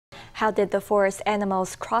How did the forest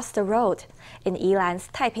animals cross the road? In Yilan's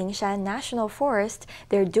Taipingshan National Forest,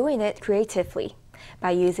 they're doing it creatively by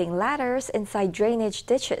using ladders inside drainage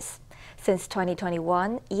ditches. Since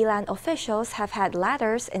 2021, Yilan officials have had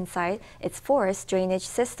ladders inside its forest drainage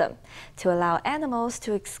system to allow animals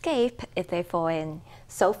to escape if they fall in.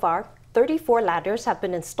 So far, 34 ladders have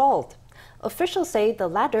been installed. Officials say the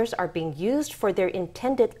ladders are being used for their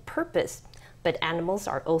intended purpose, but animals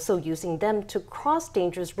are also using them to cross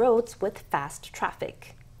dangerous roads with fast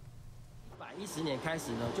traffic.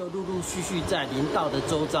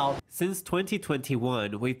 Since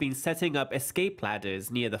 2021, we've been setting up escape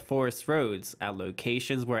ladders near the forest roads at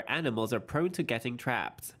locations where animals are prone to getting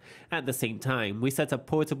trapped. At the same time, we set up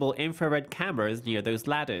portable infrared cameras near those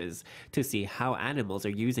ladders to see how animals are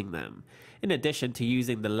using them. In addition to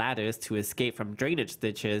using the ladders to escape from drainage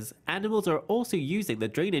ditches, animals are also using the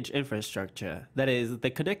drainage infrastructure, that is, the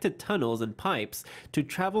connected tunnels and pipes, to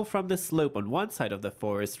travel from the slope on one side of the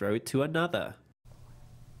forest road to another.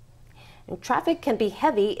 And traffic can be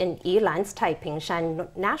heavy in Yilan's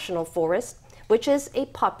Taipingshan National Forest, which is a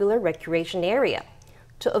popular recreation area.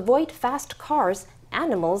 To avoid fast cars,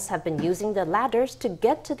 animals have been using the ladders to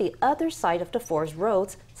get to the other side of the forest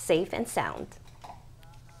roads safe and sound.